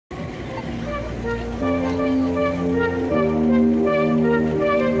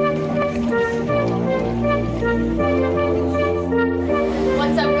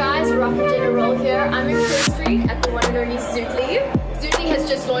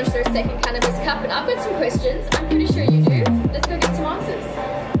launched their second Cannabis Cup, and I've got some questions. I'm pretty sure you do. Let's go get some answers.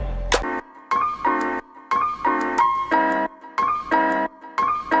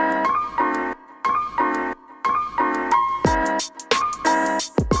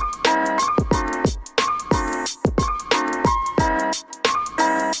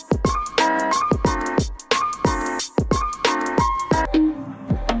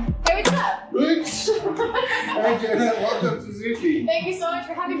 Thank you, welcome to Zootly. Thank you so much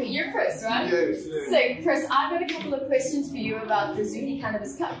for having me. You're Chris, right? Yes. So, Chris, I've got a couple of questions for you about the Zootly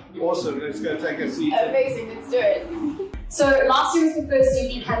Cannabis Cup. Awesome, let's go take a seat. Amazing, let's do it. So, last year was the first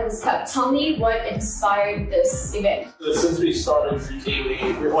Zootly Cannabis Cup. Tell me what inspired this event. Since we started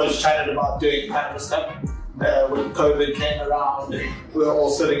Zootly, we always chatted about doing Cannabis Cup. When COVID came around, we were all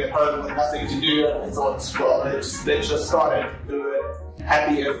sitting at home with nothing to do, and we thought, well, let's just start it. We were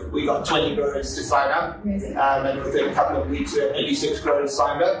happy if we got 20 growers to sign up. Amazing. And within a couple of weeks, we had 86 growers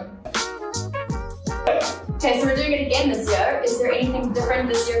signed up. Okay, so we're doing it again this year. Is there anything different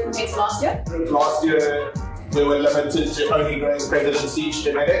this year compared to last year? Last year, we were limited to only growing President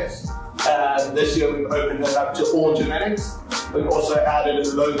genetics. This year, we've opened it up to all genetics. We've also added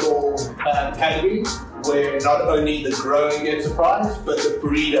a local category where not only the grower gets a prize, but the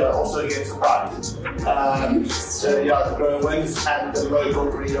breeder also gets a prize. So yeah, the grower wins and the local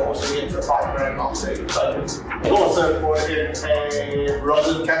breeder also gets a 5 gram milkshake. We also brought in a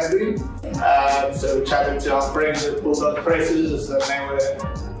rosin category. So we chatted to our friends at Bulldog Presses, and they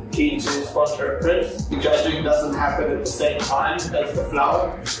were keen to sponsor a press. The judging doesn't happen at the same time as the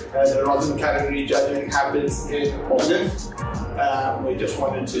flower. The rosin category judging happens in August. We just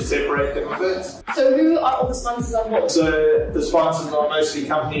wanted to separate them a bit. So who are all the sponsors on board? So the sponsors are mostly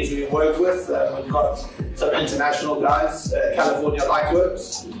companies we've worked with. We've got some international guys, California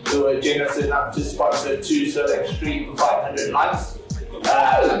Lightworks, who were generous enough to sponsor 2 Select Street for 500 lights.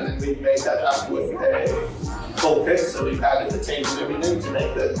 And then we've made that up with a full kit, so we've added the teams and everything to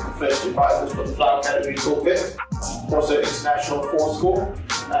make the first 2 prizes for the flower category full kit. Also International Fourscore,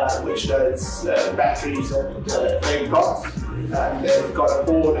 which does batteries and main pots. And they've got a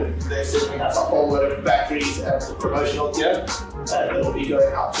board and they're sending us a whole lot of batteries and promotional gear that will be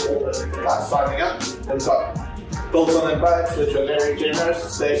going out to all the guys signing up. They've got Built on and Buds, which are very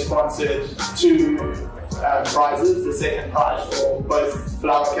generous. They sponsored 2 prizes. The second prize for both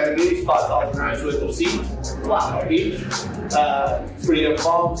flower categories, 5,000 rand worth of seeds. Wow. Each. Freedom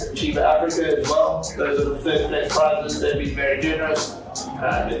Farms and Chiba Africa as well. Those are the 3rd place prizes. They've been very generous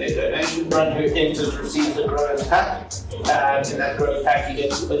in their donation. Everyone who enters receives a growers pack. In that growers pack, you get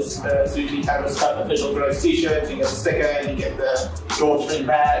the Zootly Cannabis Cup official growers t-shirt, you get a sticker, you get the drawstring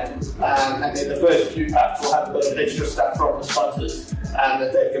bag, and then the first few packs will have a bit of extra stuff from the sponsors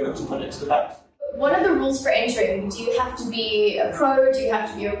that they've given to put into the packs. What are the rules for entering? Do you have to be a pro? Do you have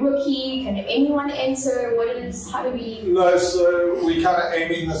to be a rookie? Can anyone enter? What is, how do we? No, so we kind of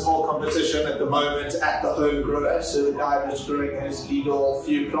aiming this whole competition at the moment at the home grower. So the guy that's growing his legal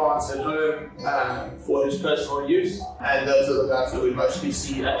few plants at home for his personal use. And those are the guys that we mostly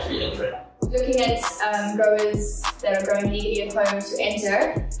see actually entering. Looking at growers that are growing legally at home to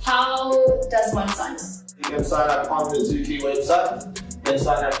enter, how does one sign up? You can sign up on the Zootly website. And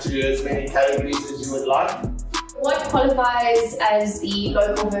sign up to as many categories as you would like. What qualifies as the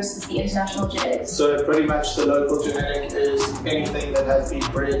local versus the international genetics? So pretty much the local genetic is anything that has been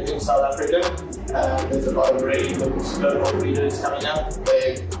bred in South Africa. There's a lot of really good local breeders coming up.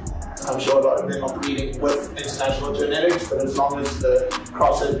 I'm sure a lot of them are breeding with international genetics, but as long as the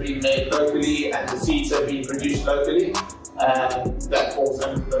cross has been made locally and the seeds have been produced locally, that falls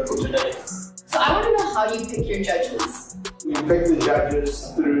under local genetics. So I want to know how you pick your judges. We pick the judges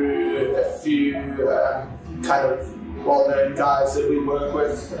through a few kind of well-known guys that we work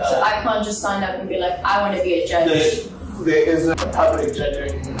with. So I can't just sign up and be like, I want to be a judge. There is a public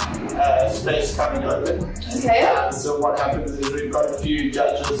judging space coming open. Okay. So what happens is we've got a few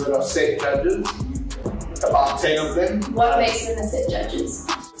judges that are set judges, about 10 of them. What makes them the set judges?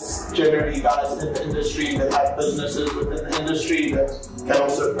 Generally guys in the industry that have businesses within the industry that can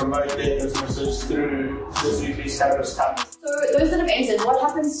also promote their businesses through the Zootly Cannabis Cup. So those that have entered, what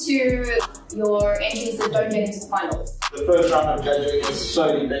happens to your entries that don't get into the finals? The first round of judging is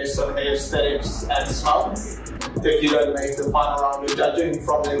solely based on aesthetics and smell. If you don't make the final round of judging,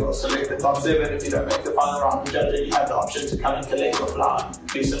 from there we'll select the top 7. If you don't make the final round of judging, you have the option to come and collect your flower.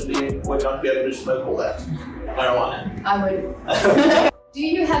 We simply would not be able to smoke all that marijuana. I would. Do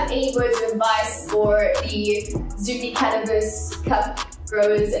you have any words of advice for the Zootly Cannabis Cup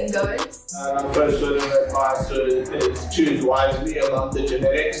growers and goers? My first word of advice is choose wisely about the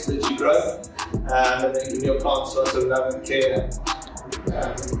genetics that you grow, and then give your plants lots of love and care,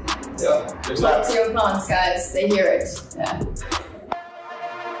 Yeah. Talk to your plants, guys. They hear it. Yeah.